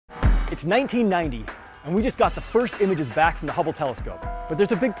It's 1990, and we just got the first images back from the Hubble Telescope. But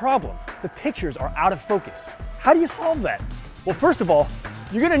there's a big problem. The pictures are out of focus. How do you solve that? Well, first of all,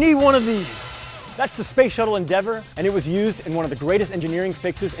 you're gonna need one of these. That's the space shuttle Endeavour, and it was used in one of the greatest engineering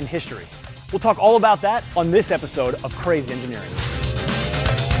fixes in history. We'll talk all about that on this episode of Crazy Engineering.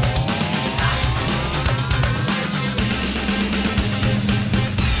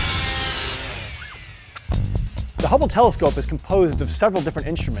 The Hubble Telescope is composed of several different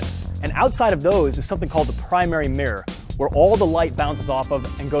instruments, and outside of those is something called the primary mirror, where all the light bounces off of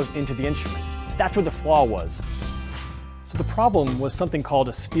and goes into the instruments. That's where the flaw was. So the problem was something called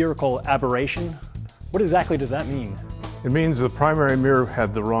a spherical aberration. What exactly does that mean? It means the primary mirror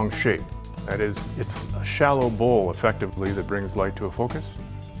had the wrong shape. That is, it's a shallow bowl, effectively, that brings light to a focus.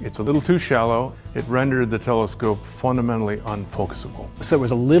 It's a little too shallow. It rendered the telescope fundamentally unfocusable. So it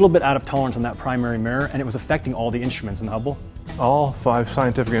was a little bit out of tolerance on that primary mirror, and it was affecting all the instruments in the Hubble? All 5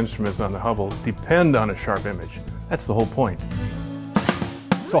 scientific instruments on the Hubble depend on a sharp image. That's the whole point.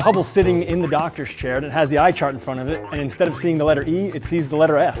 So Hubble's sitting in the doctor's chair, and it has the eye chart in front of it, and instead of seeing the letter E, it sees the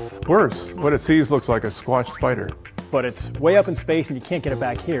letter F. Worse, what it sees looks like a squashed spider. But it's way up in space and you can't get it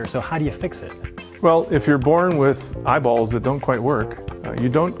back here, so how do you fix it? Well, if you're born with eyeballs that don't quite work, you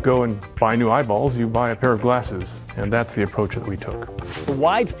don't go and buy new eyeballs, you buy a pair of glasses, and that's the approach that we took. The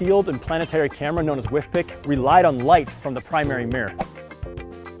wide field and planetary camera, known as WIFPIC, relied on light from the primary mirror.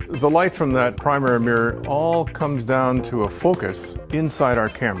 The light from that primary mirror all comes down to a focus inside our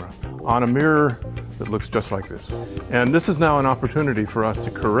camera on a mirror that looks just like this. And this is now an opportunity for us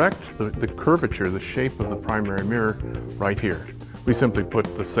to correct the curvature, the shape of the primary mirror right here. We simply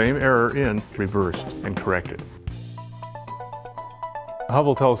put the same error in, reversed, and corrected. The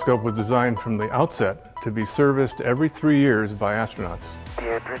Hubble Telescope was designed from the outset to be serviced every 3 years by astronauts.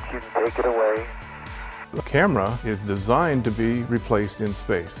 The entrance, you can take it away. The camera is designed to be replaced in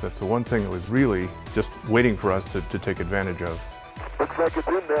space. That's the one thing that was really just waiting for us to take advantage of. Looks like it's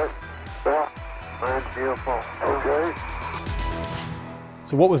in there. Yeah, mine's beautiful. Okay.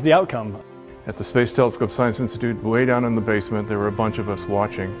 So what was the outcome? At the Space Telescope Science Institute, way down in the basement, there were a bunch of us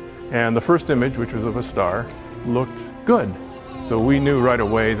watching. And the first image, which was of a star, looked good. So we knew right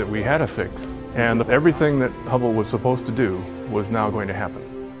away that we had a fix. And everything that Hubble was supposed to do was now going to happen.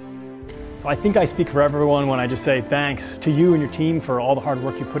 So I think I speak for everyone when I just say thanks to you and your team for all the hard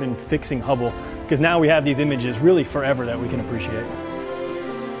work you put in fixing Hubble, because now we have these images really forever that we can appreciate.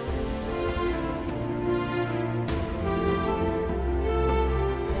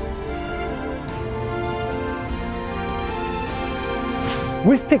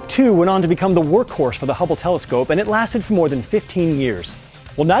 WIFPIC 2 went on to become the workhorse for the Hubble Telescope, and it lasted for more than 15 years.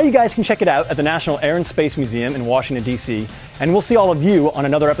 Well, now you guys can check it out at the National Air and Space Museum in Washington, D.C., and we'll see all of you on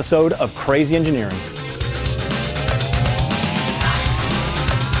another episode of Crazy Engineering.